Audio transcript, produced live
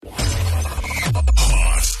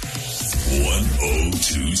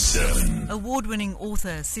1027. Award-winning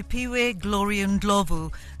author Siphiwe Gloria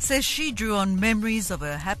Ndlovu says she drew on memories of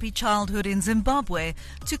her happy childhood in Zimbabwe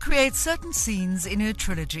to create certain scenes in her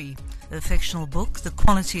trilogy. Her fictional book, The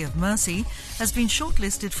Quality of Mercy, has been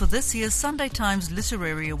shortlisted for this year's Sunday Times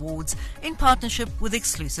Literary Awards in partnership with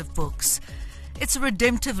Exclusive Books. It's a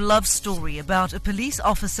redemptive love story about a police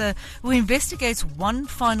officer who investigates one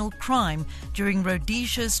final crime during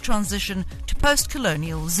Rhodesia's transition to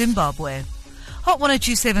post-colonial Zimbabwe. Hot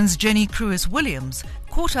 1027's Jenny Crwys-Williams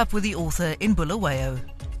caught up with the author in Bulawayo.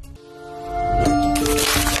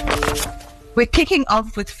 We're kicking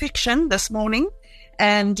off with fiction this morning,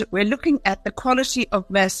 and we're looking at The Quality of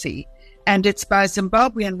Mercy, and it's by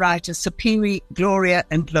Zimbabwean writer Siphiwe Gloria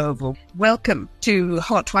Ndlovu. Welcome to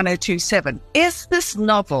Hot 1027. Is this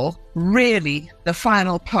novel really the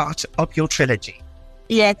final part of your trilogy?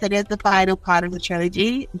 Yes, it is the final part of the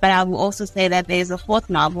trilogy, but I will also say that there's a fourth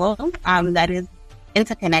novel that is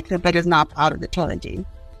interconnected but is not part of the trilogy.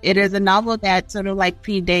 It is a novel that sort of like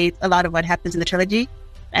predates a lot of what happens in the trilogy.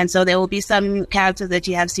 And so there will be some characters that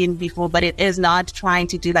you have seen before, but it is not trying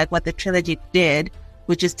to do like what the trilogy did,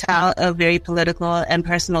 which is tell a very political and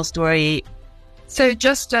personal story. So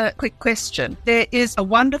just a quick question. There is a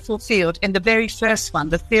wonderful field in the very first one,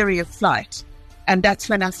 The Theory of Flight. And that's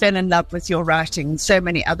when I fell in love with your writing, and so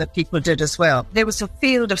many other people did as well. There was a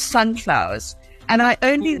field of sunflowers, and I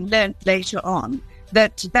only learned later on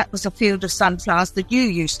that that was a field of sunflowers that you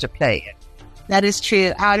used to play in. That is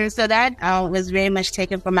true. So that was very much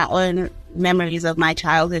taken from my own memories of my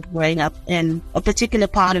childhood growing up in a particular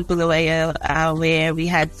part of Bulawayo where we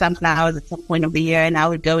had sunflowers at some point of the year, and I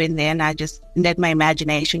would go in there and I just let my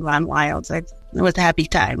imagination run wild. So it was a happy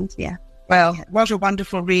time, yeah. Well, what a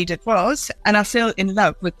wonderful read it was, and I fell in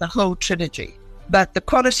love with the whole trilogy. But The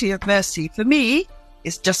Quality of Mercy, for me,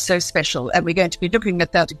 is just so special, and we're going to be looking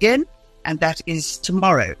at that again, and that is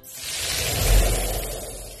tomorrow.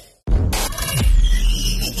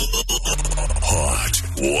 Hot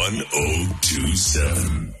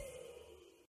 1027.